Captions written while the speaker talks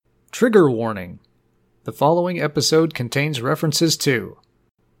Trigger warning. The following episode contains references to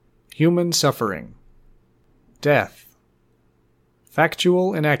human suffering, death,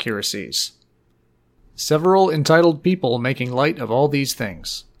 factual inaccuracies, several entitled people making light of all these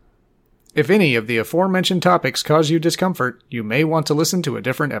things. If any of the aforementioned topics cause you discomfort, you may want to listen to a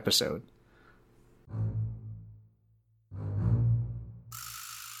different episode.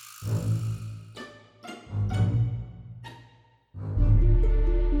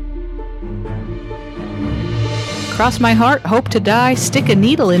 Cross my heart, hope to die, stick a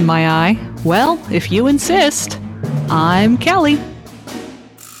needle in my eye. Well, if you insist. I'm Kelly.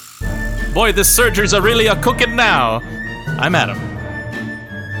 Boy, this surgeries are really a-cooking now. I'm Adam.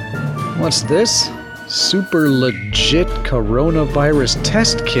 What's this? Super legit coronavirus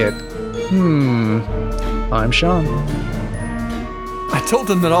test kit. I'm Sean. I told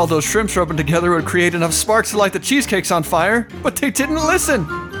them that all those shrimps rubbing together would create enough sparks to light the cheesecakes on fire, but they didn't listen.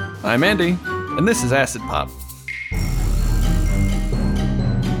 I'm Andy, and this is Acid Pop.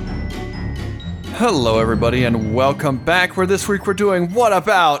 Hello, everybody, and welcome back, where this week we're doing What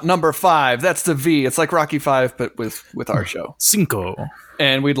About number 5. That's the V. It's like Rocky 5, but with our show. Cinco.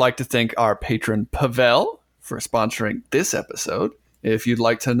 And we'd like to thank our patron, Pavel, for sponsoring this episode. If you'd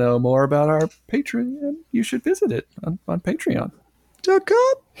like to know more about our Patreon, you should visit it on Patreon.com.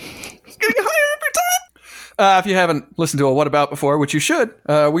 It's getting higher every time. If you haven't listened to a What About before, which you should,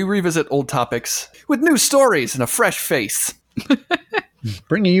 we revisit old topics with new stories and a fresh face.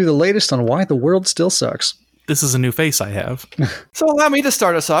 Bringing you the latest on why the world still sucks. This is a new face I have. So allow me to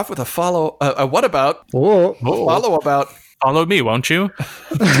start us off with a What About. Whoa. Follow about. Follow me, won't you?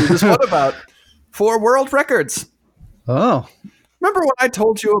 This What About for world records. Oh. Remember when I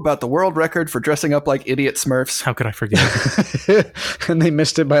told you about the world record for dressing up like idiot Smurfs? How could I forget? And they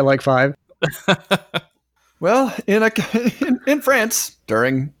missed it by like 5. Well, in France,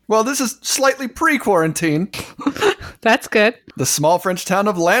 this is slightly pre-quarantine. That's good. The small French town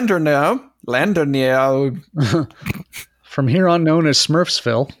of Landerneau, from here on known as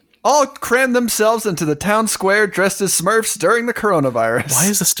Smurfsville, all crammed themselves into the town square dressed as Smurfs during the coronavirus. Why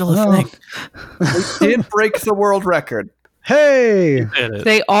is this still a thing? They did break the world record. Hey!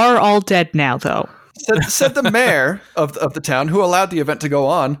 They are all dead now, though. Said the mayor of the town, who allowed the event to go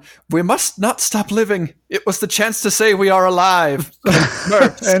on, "We must not stop living. It was the chance to say we are alive."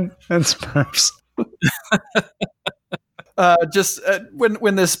 Smurfs. and Smurfs.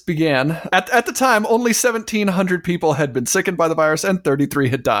 When this began, at the time, only 1,700 people had been sickened by the virus and 33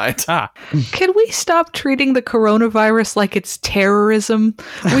 had died. Can we stop treating the coronavirus like it's terrorism?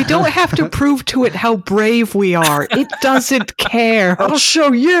 We don't have to prove to it how brave we are. It doesn't care. I'll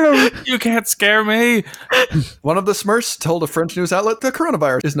show you. You can't scare me. One of the Smurfs told a French news outlet, "The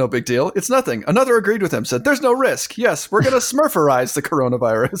coronavirus is no big deal. It's nothing." Another agreed with him, said, "There's no risk. Yes, we're going to Smurferize the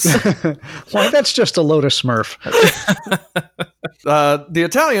coronavirus." Why, that's just a load of Smurf. The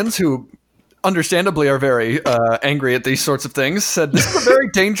Italians, who understandably are very angry at these sorts of things, said this is a very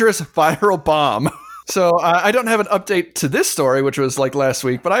dangerous viral bomb. So I don't have an update to this story, which was like last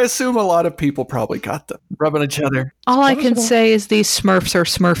week, but I assume a lot of people probably got them rubbing each other. All I can say is these Smurfs are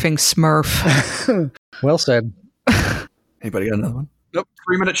smurfing Smurf. Well said. Anybody got another one? Nope.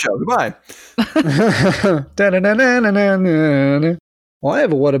 3-minute show. Goodbye. Well, I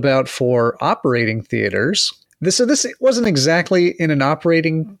have a what about for operating theaters. This wasn't exactly in an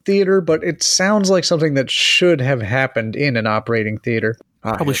operating theater, but it sounds like something that should have happened in an operating theater.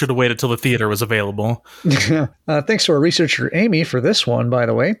 Probably should have waited till the theater was available. Thanks to our researcher, Amy, for this one, by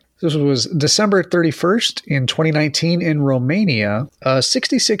the way. This was December 31st in 2019 in Romania. A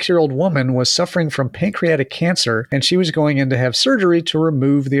 66-year-old woman was suffering from pancreatic cancer, and she was going in to have surgery to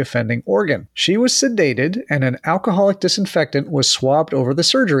remove the offending organ. She was sedated, and an alcoholic disinfectant was swabbed over the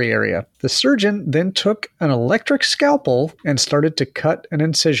surgery area. The surgeon then took an electric scalpel and started to cut an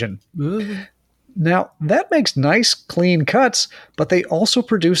incision. Now, that makes nice, clean cuts, but they also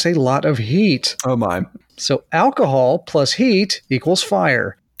produce a lot of heat. Oh, my. So alcohol plus heat equals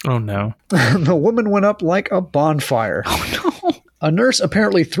fire. Oh, no. The woman went up like a bonfire. Oh, no. A nurse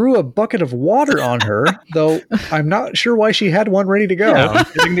apparently threw a bucket of water on her, though I'm not sure why she had one ready to go.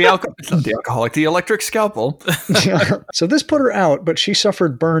 The electric scalpel. So this put her out, but she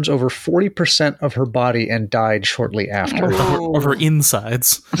suffered burns over 40% of her body and died shortly after. Of her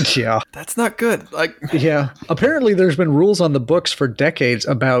insides. Yeah. That's not good. Yeah. Apparently there's been rules on the books for decades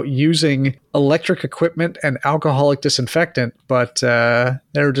about using electric equipment and alcoholic disinfectant, but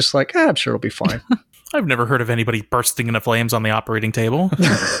they're just like, I'm sure it'll be fine. I've never heard of anybody bursting into flames on the operating table.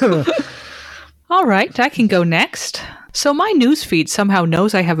 All right, I can go next. So my newsfeed somehow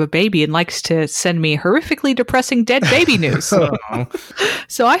knows I have a baby and likes to send me horrifically depressing dead baby news.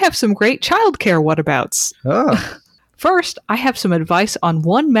 So I have some great childcare whatabouts. Oh, First, I have some advice on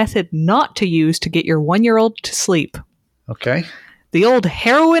one method not to use to get your 1-year-old to sleep. okay. The old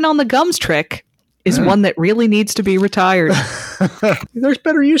heroin on the gums trick is one that really needs to be retired. There's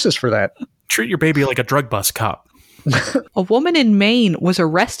better uses for that. Treat your baby like a drug bust cop. A woman in Maine was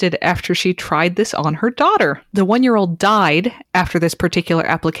arrested after she tried this on her daughter. The 1-year-old died after this particular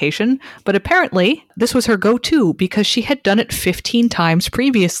application, but apparently this was her go-to because she had done it 15 times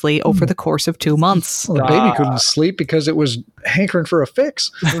previously over the course of 2 months. Well, the baby couldn't sleep because it was hankering for a fix.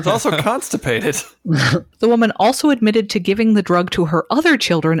 It was also constipated. The woman also admitted to giving the drug to her other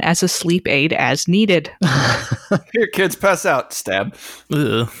children as a sleep aid as needed. Here, kids, pass out. Stab.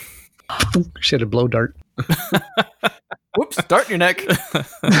 Ugh. She had a blow dart. Whoops, dart in your neck.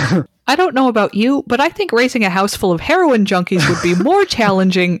 I don't know about you, but I think raising a house full of heroin junkies would be more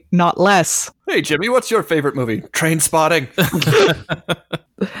challenging, not less. Hey, Jimmy, what's your favorite movie? Train Spotting.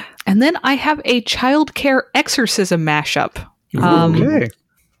 And then I have a childcare exorcism mashup. Okay.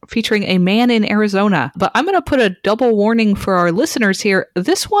 Featuring a man in Arizona. But I'm going to put a double warning for our listeners here.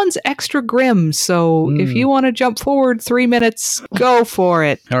 This one's extra grim, so if you want to jump forward 3 minutes, go for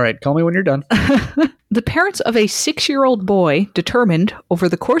it. All right. Call me when you're done. The parents of a 6-year-old boy determined over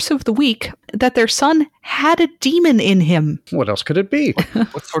the course of the week that their son had a demon in him. What else could it be?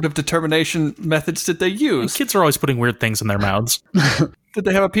 What sort of determination methods did they use? Kids are always putting weird things in their mouths. Did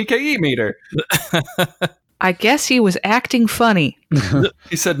they have a PKE meter? I guess he was acting funny.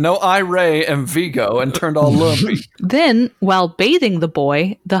 He said no I-Ray and Vigo and turned all lumpy. Then, while bathing the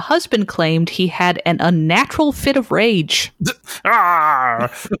boy, the husband claimed he had an unnatural fit of rage.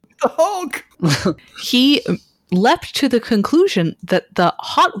 Ah! The Hulk! He leapt to the conclusion that the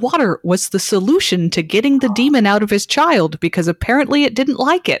hot water was the solution to getting the demon out of his child because apparently it didn't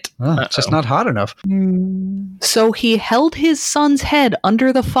like it. Oh, it's just not hot enough. So he held his son's head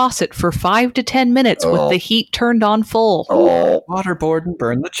under the faucet for 5 to 10 minutes with the heat turned on full. Waterboard and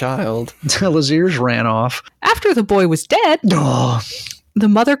burn the child. Until his ears ran off. After the boy was dead, Oh, the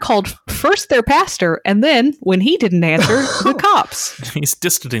mother called first their pastor and then, when he didn't answer, the cops. He's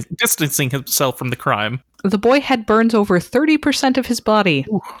distancing himself from the crime. The boy had burns over 30% of his body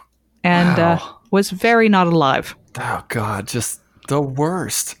and Wow. was very not alive. Oh, God, just the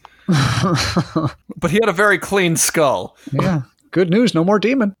worst. But he had a very clean skull. yeah. Good news. No more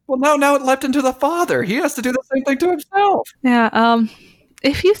demon. Well, now it leapt into the father. He has to do the same thing to himself. Yeah,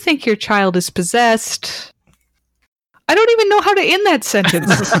 if you think your child is possessed, I don't even know how to end that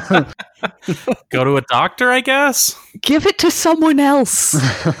sentence. Go to a doctor, I guess? Give it to someone else.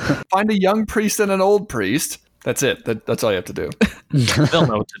 Find a young priest and an old priest. That's it. That's all you have to do. They'll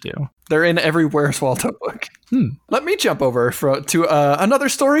know what to do. They're in every Where's Waldo book. Let me jump over to another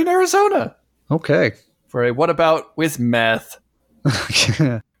story in Arizona Okay. for a What About with Meth.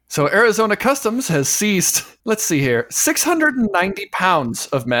 So Arizona Customs has seized, let's see here, 690 pounds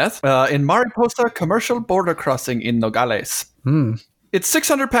of meth in Mariposa Commercial Border Crossing in Nogales. It's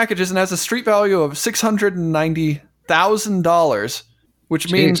 600 packages and has a street value of $690,000, which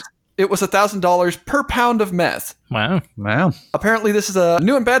means it was $1,000 per pound of meth. Wow. Wow. Apparently, this is a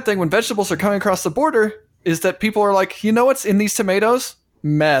new and bad thing when vegetables are coming across the border, is that people are like, you know what's in these tomatoes?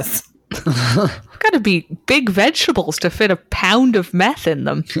 Meth. Got to be big vegetables to fit a pound of meth in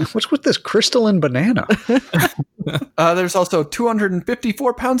them. What's with this crystalline banana? There's also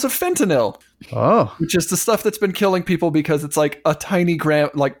 254 pounds of fentanyl, Oh. which is the stuff that's been killing people because it's like a tiny grain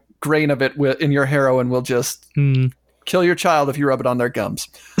of it in your heroin will just kill your child if you rub it on their gums.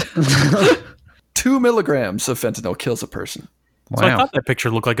 2 milligrams of fentanyl kills a person. So I Wow. thought that picture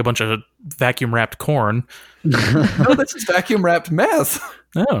looked like a bunch of vacuum-wrapped corn. No, this is vacuum wrapped meth.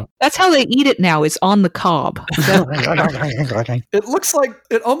 Oh. That's how they eat it now, is on the cob. It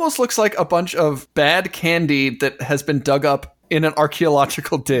almost looks like a bunch of bad candy that has been dug up in an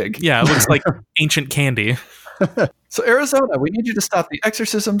archaeological dig. Yeah, it looks like ancient candy. So Arizona, we need you to stop the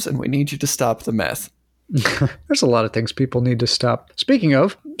exorcisms and we need you to stop the meth. There's a lot of things people need to stop. Speaking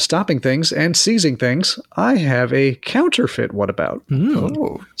of stopping things and seizing things, I have a counterfeit what about.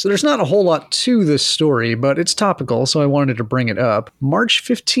 Oh. So there's not a whole lot to this story, but it's topical, so I wanted to bring it up. March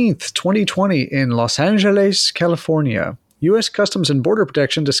 15th, 2020 in Los Angeles, California. U.S. Customs and Border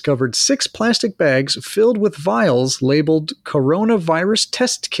Protection discovered 6 plastic bags filled with vials labeled coronavirus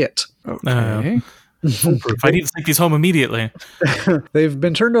test kit. Okay. Foolproof. I need to take these home immediately. They've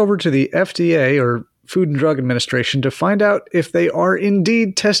been turned over to the FDA, or Food and Drug Administration to find out if they are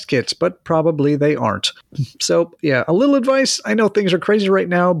indeed test kits, but probably they aren't. So, yeah, a little advice. I know things are crazy right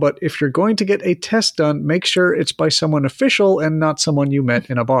now, but if you're going to get a test done, make sure it's by someone official and not someone you met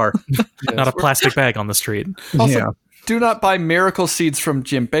in a bar. Not a plastic bag on the street. Also, do not buy miracle seeds from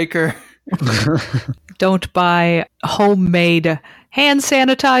Jim Baker. Don't buy homemade hand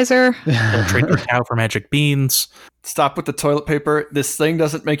sanitizer. Don't trade your cow for magic beans. Stop with the toilet paper. This thing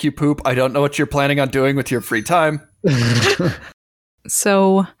doesn't make you poop. I don't know what you're planning on doing with your free time.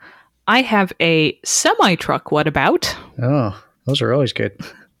 So I have a semi-truck what about? Oh, those are always good.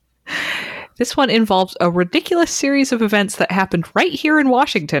 This one involves a ridiculous series of events that happened right here in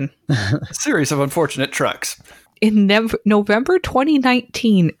Washington. A series of unfortunate trucks. In November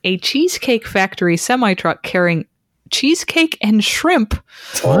 2019, a Cheesecake Factory semi-truck carrying cheesecake and shrimp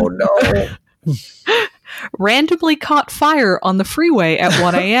Oh, no. randomly caught fire on the freeway at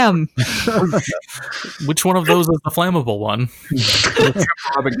 1 a.m. Which one of those is the flammable one?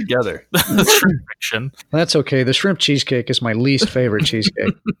 Rubbing together. The shrimp friction. That's okay. The shrimp cheesecake is my least favorite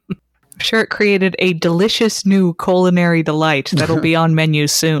cheesecake. I'm sure it created a delicious new culinary delight that'll be on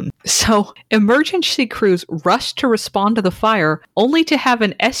menus soon. So, emergency crews rushed to respond to the fire, only to have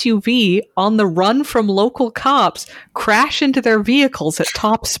an SUV on the run from local cops crash into their vehicles at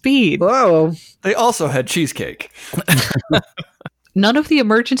top speed. Whoa. They also had cheesecake. None of the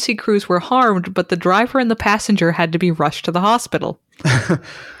emergency crews were harmed, but the driver and the passenger had to be rushed to the hospital.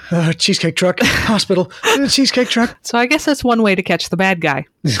 Cheesecake truck, hospital, cheesecake truck. So I guess that's one way to catch the bad guy.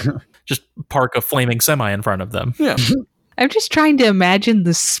 Just park a flaming semi in front of them. Yeah. I'm just trying to imagine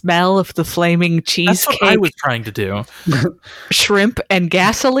the smell of the flaming That's cheesecake, what I was trying to do. shrimp, and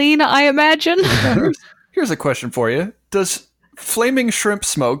gasoline, I imagine. Here's a question for you. Does flaming shrimp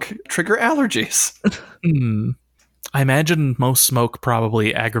smoke trigger allergies? I imagine most smoke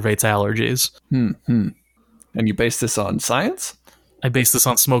probably aggravates allergies. And you base this on science? I base this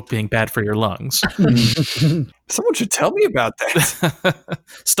on smoke being bad for your lungs. Someone should tell me about that.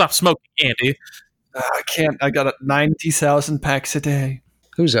 Stop smoking, Andy. I can't. I got 90,000 packs a day.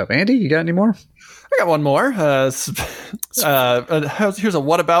 Who's up? Andy, you got any more? I got one more. Here's a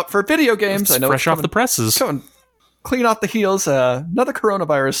what about for video games. It's I know fresh it's off the presses. coming clean off the heels. Another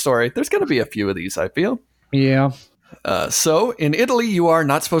coronavirus story. There's going to be a few of these, I feel. Yeah. So in Italy, you are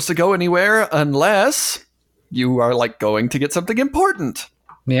not supposed to go anywhere unless you are like going to get something important.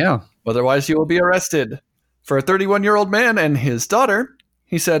 Yeah. Otherwise, you will be arrested. For a 31-year-old man and his daughter,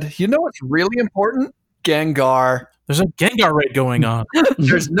 he said, "You know what's really important? Gengar. There's a Gengar raid going on.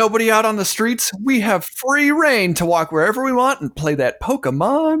 There's nobody out on the streets. We have free reign to walk wherever we want and play that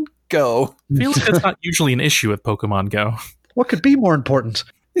Pokemon Go." I feel like that's not usually an issue with Pokemon Go. What could be more important?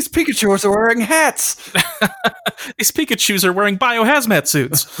 These Pikachus are wearing hats. These Pikachus are wearing biohazmat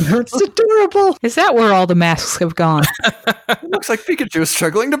suits. It's adorable. Is that where all the masks have gone? It looks like Pikachu is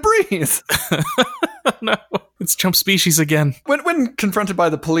struggling to breathe. No, it's jump species again. When confronted by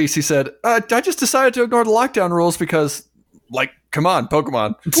the police, he said, I just decided to ignore the lockdown rules because, like, come on,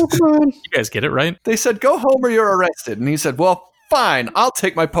 Pokemon. Pokemon. You guys get it, right? They said, go home or you're arrested. And he said, well, fine, I'll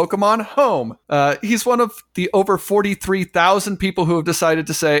take my Pokemon home. He's one of the over 43,000 people who have decided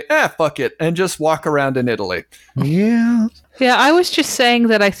to say, fuck it, and just walk around in Italy. Yeah. Yeah, I was just saying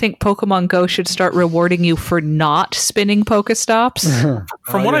that I think Pokemon Go should start rewarding you for not spinning Pokestops.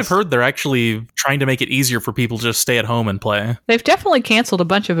 From what I've heard, they're actually trying to make it easier for people to just stay at home and play. They've definitely canceled a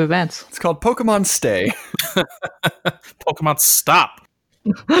bunch of events. It's called Pokemon Stay. Pokemon Stop.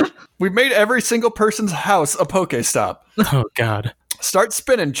 We've made every single person's house a Pokestop. Oh, God. Start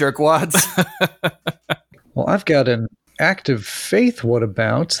spinning, jerkwads. Well, I've got an active faith what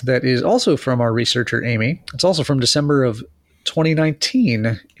about that is also from our researcher, Amy. It's also from December of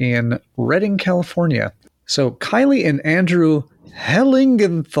 2019 in Redding, California. So Kylie and Andrew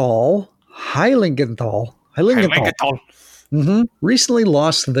Heilingenthal recently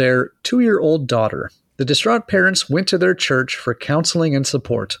lost their 2-year-old daughter. The distraught parents went to their church for counseling and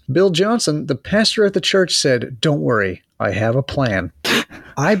support. Bill Johnson, the pastor at the church, said, "Don't worry, I have a plan.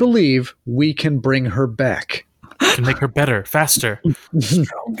 I believe we can bring her back. Can make her better, faster.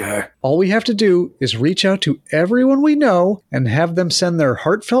 Stronger. All we have to do is reach out to everyone we know and have them send their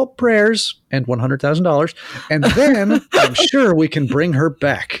heartfelt prayers and $100,000, and then I'm sure we can bring her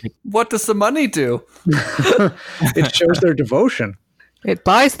back." What does the money do? It shows their devotion. It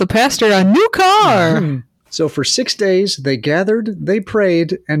buys the pastor a new car. So for 6 days, they gathered, they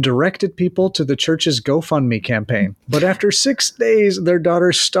prayed, and directed people to the church's GoFundMe campaign. But after 6 days, their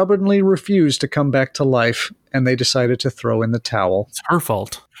daughter stubbornly refused to come back to life, and they decided to throw in the towel. It's her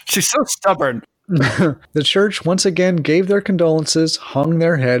fault. She's so stubborn. The church once again gave their condolences, hung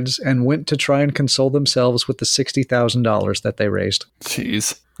their heads, and went to try and console themselves with the $60,000 that they raised.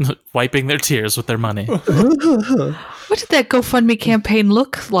 Jeez. Wiping their tears with their money. What did that GoFundMe campaign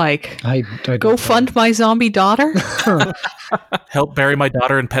look like? I Go fund my zombie daughter? Help bury my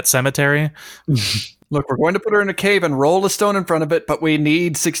daughter in Pet Cemetery. Look, we're going to put her in a cave and roll a stone in front of it, but we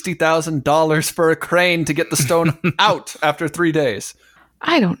need $60,000 for a crane to get the stone out after 3 days.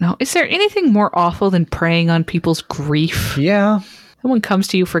 I don't know. Is there anything more awful than preying on people's grief? Yeah. Someone comes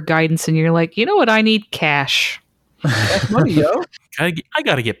to you for guidance and you're like, you know what? I need cash. Money, yo. I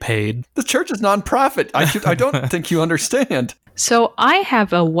gotta get paid. The church is nonprofit. I don't think you understand. So I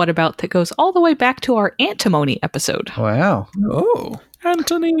have a what about that goes all the way back to our antimony episode. Wow. Oh.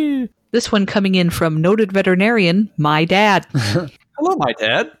 Anthony! This one coming in from noted veterinarian, my dad. Hello, my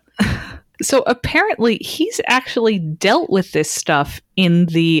dad. So apparently he's actually dealt with this stuff in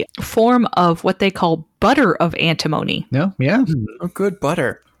the form of what they call butter of antimony. No? Yeah. Oh, good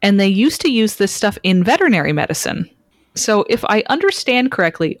butter. And they used to use this stuff in veterinary medicine. So if I understand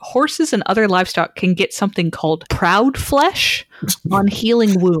correctly, horses and other livestock can get something called proud flesh on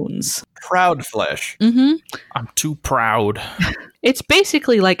healing wounds. Proud flesh. Mm-hmm. I'm too proud. It's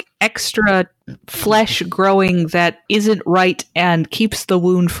basically like extra flesh growing that isn't right and keeps the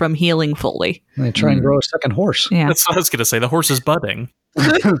wound from healing fully. They try and grow a second horse. Yeah. That's what I was gonna say. The horse is budding.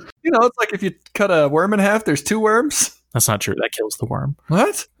 It's like if you cut a worm in half, there's 2 worms. That's not true. That kills the worm.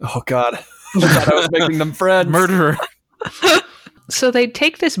 What? Oh, God. I thought I was making them friends. Murderer. So they'd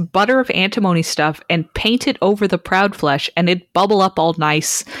take this butter of antimony stuff and paint it over the proud flesh and it'd bubble up all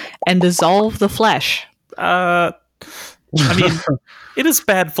nice and dissolve the flesh. I mean, it is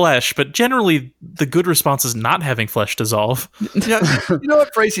bad flesh, but generally the good response is not having flesh dissolve. Yeah, you know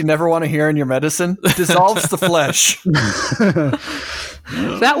what phrase you never want to hear in your medicine? Dissolves the flesh.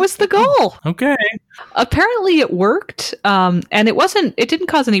 That was the goal. Okay. Apparently it worked. And it didn't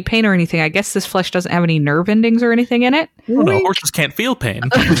cause any pain or anything. I guess this flesh doesn't have any nerve endings or anything in it. Oh, no, horses can't feel pain.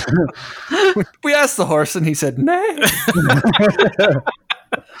 We asked the horse and he said, nay.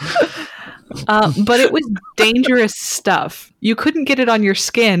 But it was dangerous stuff. You couldn't get it on your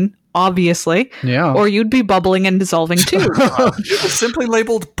skin, obviously. Yeah. Or you'd be bubbling and dissolving too. It was simply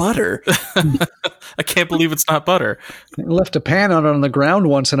labeled butter. I can't believe it's not butter. They left a pan out on the ground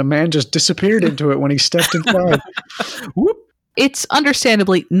once and a man just disappeared into it when he stepped inside. Whoop. It's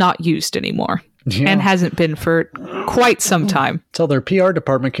understandably not used anymore. Yeah. And hasn't been for quite some time. Until their PR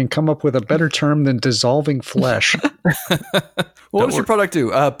department can come up with a better term than dissolving flesh. What does your product do?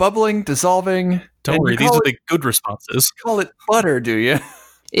 Bubbling, dissolving. Don't worry, these are the good responses. Call it butter, do you?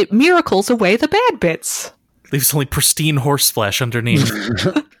 It miracles away the bad bits. Leaves only pristine horse flesh underneath.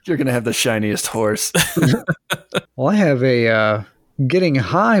 You're going to have the shiniest horse. Well, I have a getting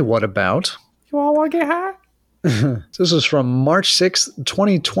high what about. You all want to get high? This is from March 6th,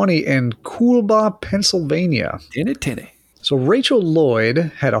 2020 in Coolbaugh, Pennsylvania. Tinny. So Rachel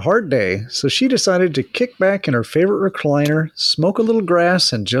Lloyd had a hard day, so she decided to kick back in her favorite recliner, smoke a little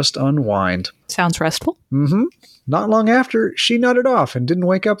grass, and just unwind. Sounds restful. Mm-hmm. Not long after, she nodded off and didn't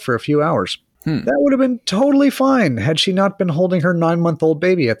wake up for a few hours. That would have been totally fine had she not been holding her 9-month-old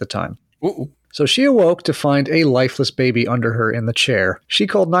baby at the time. Ooh. So she awoke to find a lifeless baby under her in the chair. She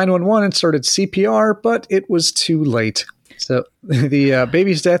called 911 and started CPR, but it was too late. So the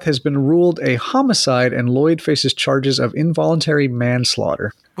baby's death has been ruled a homicide, and Lloyd faces charges of involuntary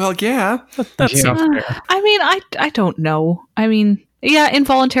manslaughter. Well, yeah. That's Yeah. not fair. I mean, I don't know. I mean, yeah,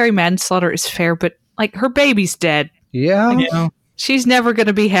 involuntary manslaughter is fair, but like her baby's dead. Yeah, Yeah. She's never going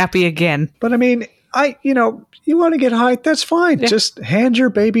to be happy again. but I mean, you want to get high, that's fine. Yeah. Just hand your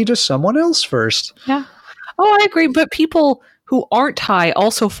baby to someone else first. Yeah. Oh, I agree. But people who aren't high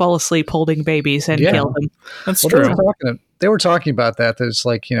also fall asleep holding babies and Yeah. kill them. That's Well, true. they were talking about that. That it's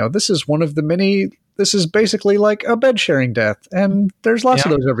like, this is one of the many. This is basically like a bed sharing death, and there's lots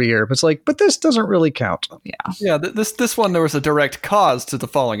of Yeah. those every year. But it's like, but this doesn't really count. Yeah, this one, there was a direct cause to the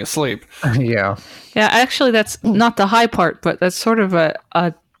falling asleep. Yeah, Yeah, actually, that's not the high part, but that's sort of a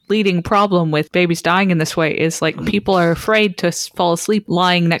leading problem with babies dying in this way is like people are afraid to fall asleep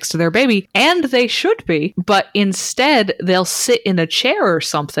lying next to their baby, and they should be, but instead they'll sit in a chair or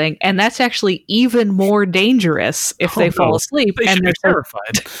something, and that's actually even more dangerous if they fall asleep They and should be they're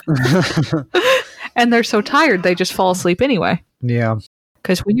terrified. and they're so tired they just fall asleep anyway. yeah.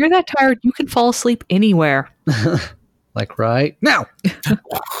 Because when you're that tired, you can fall asleep anywhere. Like right now.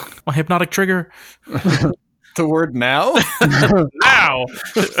 My hypnotic trigger. The word now? Now!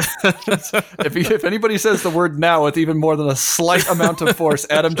 If anybody says the word now with even more than a slight amount of force,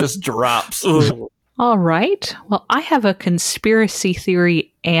 Adam just drops. Ugh. All right. Well, I have a conspiracy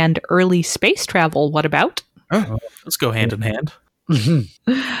theory and early space travel. What about? Let's go hand in hand.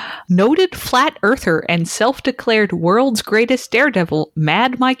 Noted flat earther and self-declared world's greatest daredevil,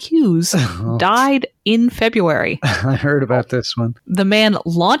 Mad Mike Hughes, died in February. I heard about this one. The man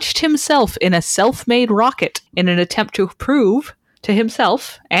launched himself in a self-made rocket in an attempt to prove to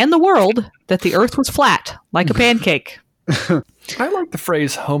himself and the world that the Earth was flat, like a pancake. I like the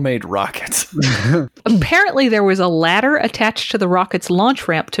phrase homemade rocket. Apparently, there was a ladder attached to the rocket's launch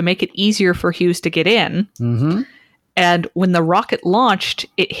ramp to make it easier for Hughes to get in. Mm-hmm. And when the rocket launched,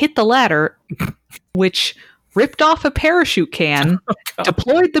 it hit the ladder, which ripped off a parachute can,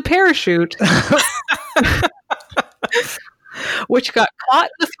 deployed the parachute, which got caught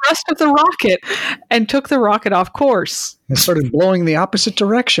in the thrust of the rocket and took the rocket off course. It started blowing the opposite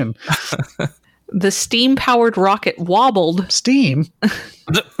direction. The steam-powered rocket wobbled. Steam?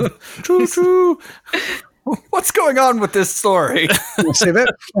 Choo-choo. What's going on with this story? See,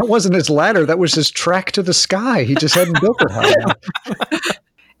 that wasn't his ladder. That was his track to the sky. He just hadn't built it high enough.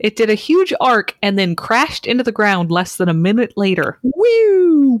 It did a huge arc and then crashed into the ground less than a minute later.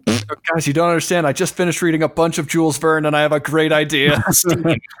 Woo! Guys, you don't understand. I just finished reading a bunch of Jules Verne, and I have a great idea. It's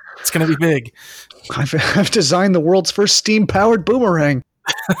going to be big. I've designed the world's first steam-powered boomerang.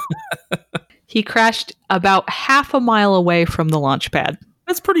 He crashed about half a mile away from the launch pad.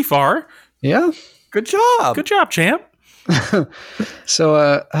 That's pretty far. Yeah? Good job. Good job, champ.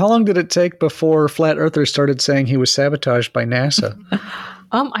 So, how long did it take before Flat Earthers started saying he was sabotaged by NASA?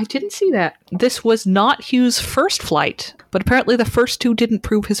 I didn't see that. This was not Hughes' first flight, but apparently the first two didn't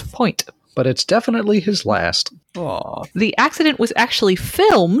prove his point. But it's definitely his last. Aw. The accident was actually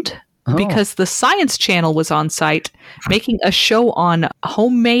filmed because the Science Channel was on site making a show on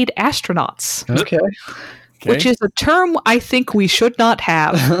homemade astronauts, Okay. which is a term I think we should not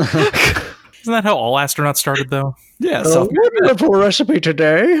have. Isn't that how all astronauts started, though? Yeah, So, wonderful recipe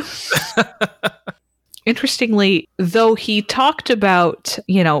today. Interestingly, though he talked about,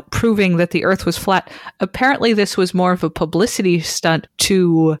 proving that the Earth was flat, apparently this was more of a publicity stunt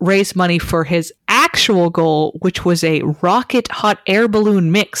to raise money for his actual goal, which was a rocket hot air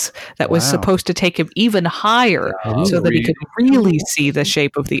balloon mix that was Wow. supposed to take him even higher so that he could really see the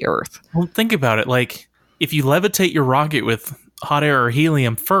shape of the Earth. Well, think about it. Like, if you levitate your rocket with hot air or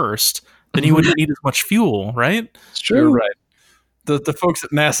helium first, then you wouldn't need as much fuel, right? It's true. You're right. The folks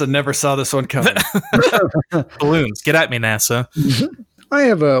at NASA never saw this one coming. Balloons. Get at me, NASA. I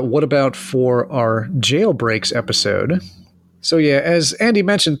have a what about for our jailbreaks episode. So yeah, as Andy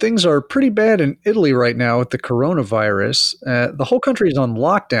mentioned, things are pretty bad in Italy right now with the coronavirus. The whole country is on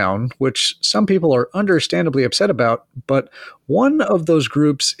lockdown, which some people are understandably upset about, but one of those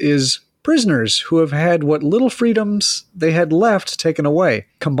groups is prisoners who have had what little freedoms they had left taken away.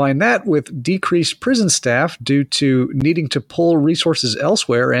 Combine that with decreased prison staff due to needing to pull resources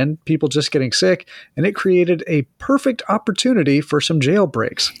elsewhere and people just getting sick, and it created a perfect opportunity for some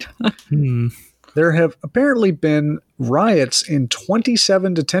jailbreaks. There have apparently been riots in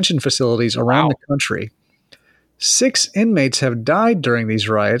 27 detention facilities around the country. 6 inmates have died during these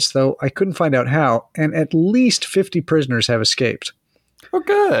riots, though I couldn't find out how, and at least 50 prisoners have escaped. Oh,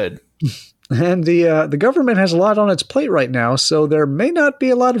 good. And the government has a lot on its plate right now, so there may not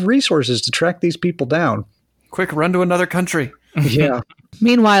be a lot of resources to track these people down. Quick, run to another country. Yeah.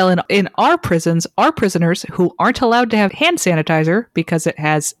 Meanwhile, in our prisons, our prisoners who aren't allowed to have hand sanitizer because it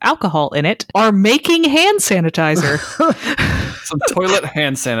has alcohol in it are making hand sanitizer. Some toilet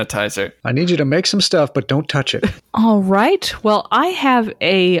hand sanitizer. I need you to make some stuff, but don't touch it. All right. Well, I have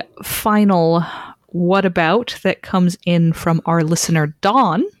a final what about that comes in from our listener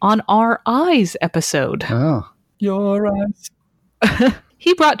Dawn on our Eyes episode. Oh. Your eyes.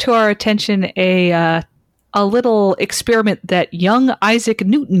 He brought to our attention a little experiment that young Isaac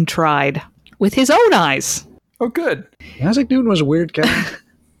Newton tried with his own eyes. Oh, good. Isaac Newton was a weird guy.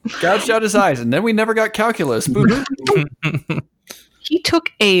 Gouged out his eyes, and then we never got calculus. Boop. He took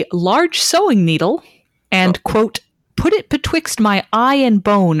a large sewing needle and, quote, put it betwixt my eye and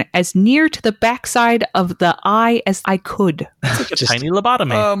bone as near to the backside of the eye as I could. It's like a Just- tiny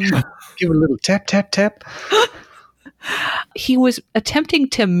lobotomy. Give it a little tap, tap, tap. He was attempting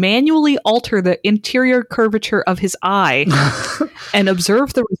to manually alter the interior curvature of his eye and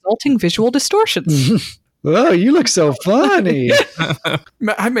observe the resulting visual distortions. Oh, you look so funny.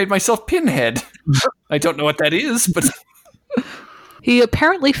 I made myself Pinhead. I don't know what that is, but He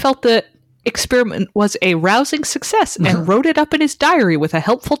apparently felt the experiment was a rousing success and wrote it up in his diary with a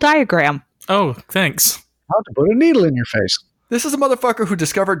helpful diagram. Oh, thanks. How to put a needle in your face. this is a motherfucker who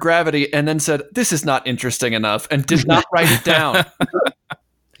discovered gravity and then said, this is not interesting enough, and did not write it down.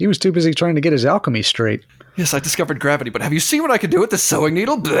 He was too busy trying to get his alchemy straight. Yes, I discovered gravity, but have you seen what I can do with this sewing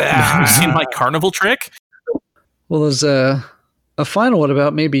needle? Have you seen my carnival trick? Well, there's a final one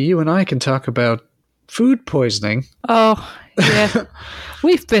about maybe you and I can talk about food poisoning. Oh, yeah.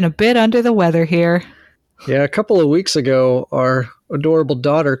 We've been a bit under the weather here. Yeah, a couple of weeks ago, our adorable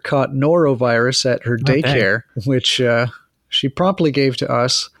daughter caught norovirus at her daycare, which she promptly gave to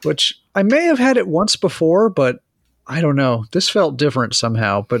us, which I may have had it once before, but I don't know. This felt different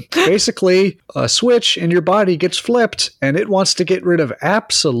somehow. But basically, a switch in your body gets flipped, and it wants to get rid of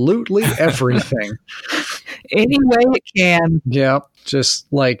absolutely everything. Any way it can. Yeah, just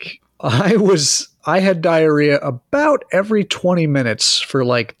like I had diarrhea about every 20 minutes for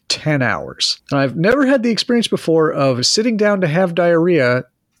like 10 hours. And I've never had the experience before of sitting down to have diarrhea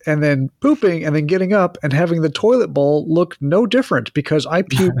and then pooping and then getting up and having the toilet bowl look no different because I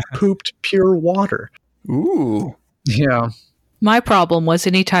pooped pure water. Ooh. Yeah. My problem was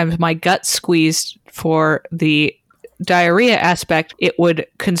anytime my gut squeezed for the diarrhea aspect, it would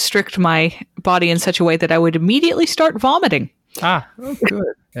constrict my body in such a way that I would immediately start vomiting. Ah, Oh, good.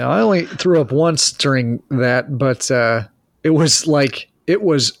 Yeah, I only threw up once during that, but it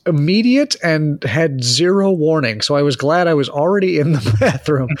was immediate and had zero warning. So I was glad I was already in the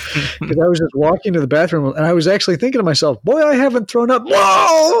bathroom because I was just walking to the bathroom and I was actually thinking to myself, boy, I haven't thrown up.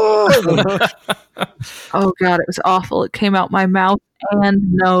 Whoa! Oh, God, it was awful. It came out my mouth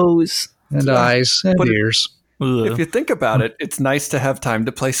and nose. And eyes and But ears. If you think about it, it's nice to have time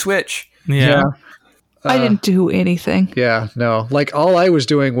to play Switch. yeah. I didn't do anything. Yeah, no. Like all I was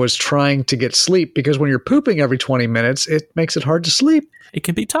doing was trying to get sleep because when you're pooping every 20 minutes, it makes it hard to sleep. It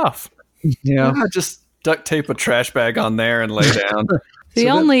can be tough. Yeah. Just duct tape a trash bag on there and lay down. The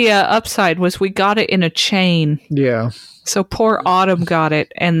only upside was we got it in a chain. Yeah. So poor Autumn got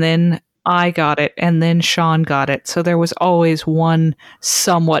it, and then I got it, and then Sean got it. So there was always one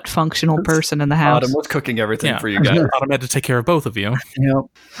somewhat functional person in the house. Autumn was cooking everything Yeah. for you guys. Autumn had to take care of both of you.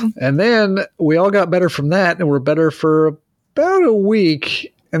 Yep. And then we all got better from that and were better for about a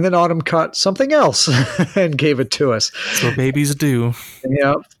week. And then Autumn caught something else and gave it to us. That's what babies do.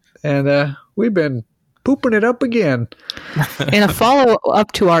 Yep. And we've been pooping it up again. In a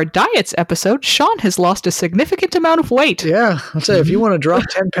follow-up to our diets episode, Sean has lost a significant amount of weight. Yeah. I'll say if you want to drop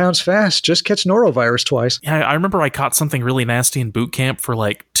 10 pounds fast, just catch norovirus twice. Yeah, I remember I caught something really nasty in boot camp for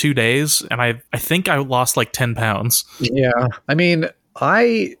like 2 days, and I think I lost like 10 pounds. Yeah. I mean,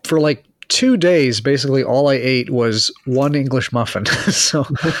 for like 2 days, basically all I ate was one English muffin. So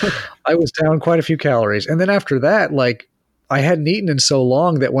I was down quite a few calories. And then after that, like, I hadn't eaten in so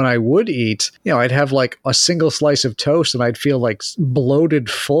long that when I would eat, I'd have like a single slice of toast and I'd feel like bloated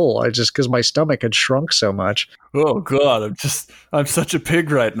full. Just because my stomach had shrunk so much. Oh God, I'm such a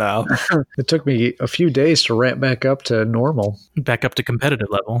pig right now. It took me a few days to ramp back up to normal. Back up to competitive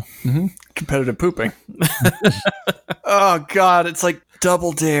level. Competitive pooping. Oh God, it's like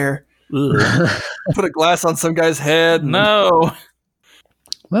Double Dare. Ugh. Put a glass on some guy's head. No.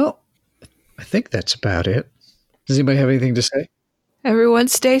 Well, I think that's about it. Does anybody have anything to say? Everyone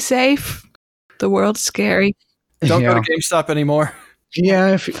stay safe. The world's scary. Don't Yeah. go to GameStop anymore.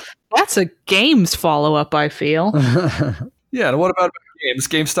 Yeah. That's a games follow-up, I feel. Yeah, and what about games?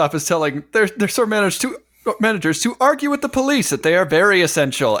 GameStop is telling their store managers to argue with the police that they are very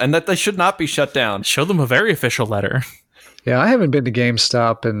essential and that they should not be shut down. Show them a very official letter. Yeah, I haven't been to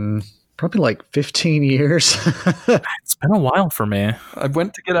GameStop in probably like 15 years. It's been a while for me. I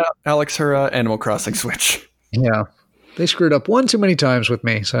went to get out Alex her Animal Crossing Switch. Yeah. They screwed up one too many times with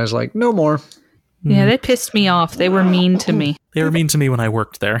me. So I was like, no more. Yeah, they pissed me off. They were mean to me. They were mean to me when I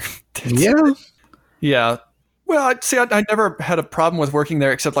worked there. Yeah. Yeah. Well, I never had a problem with working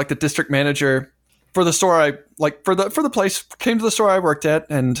there except like the district manager for the store for the place came to the store I worked at,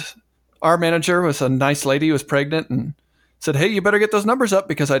 and our manager was a nice lady who was pregnant and said, "Hey, you better get those numbers up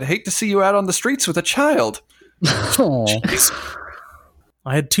because I'd hate to see you out on the streets with a child." Oh.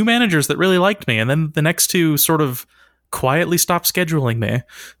 I had 2 managers that really liked me, and then the next 2 sort of quietly stopped scheduling me.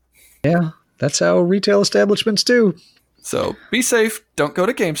 Yeah. That's how retail establishments do. So be safe. Don't go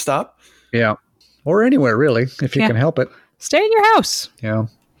to GameStop. Yeah. Or anywhere, really, if you Yeah. can help it. Stay in your house. Yeah.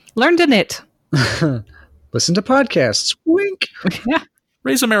 Learn to knit. Listen to podcasts. Wink. Yeah.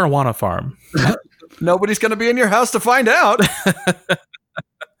 Raise a marijuana farm. Nobody's going to be in your house to find out.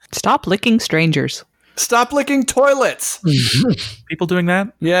 Stop licking strangers. Stop licking toilets. People doing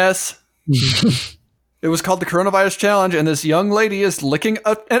that? Yes. It was called the Coronavirus Challenge, and this young lady is licking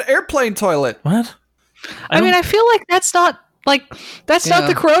an airplane toilet. What? I mean, I feel like that's not Yeah.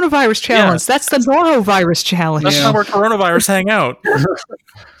 the coronavirus challenge. That's the norovirus challenge. That's not where coronavirus hang out.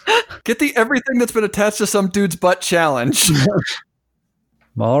 Get the everything that's been attached to some dude's butt challenge.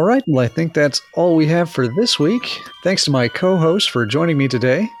 All right, well, I think that's all we have for this week. Thanks to my co-host for joining me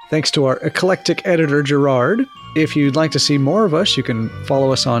today. Thanks to our eclectic editor, Gerard. If you'd like to see more of us, you can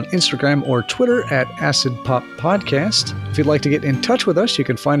follow us on Instagram or Twitter at Acid Pop Podcast. If you'd like to get in touch with us, you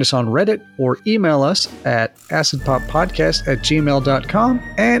can find us on Reddit or email us at acidpoppodcast@gmail.com.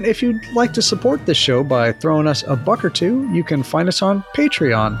 And if you'd like to support this show by throwing us a buck or two, you can find us on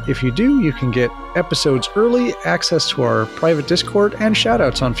Patreon. If you do, you can get episodes early, access to our private Discord, and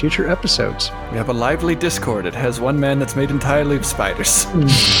shoutouts on future episodes. We have a lively Discord. It has one man that's made entirely of spiders.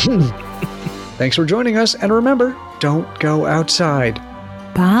 Thanks for joining us, and remember, don't go outside.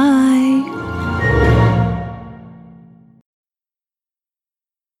 Bye.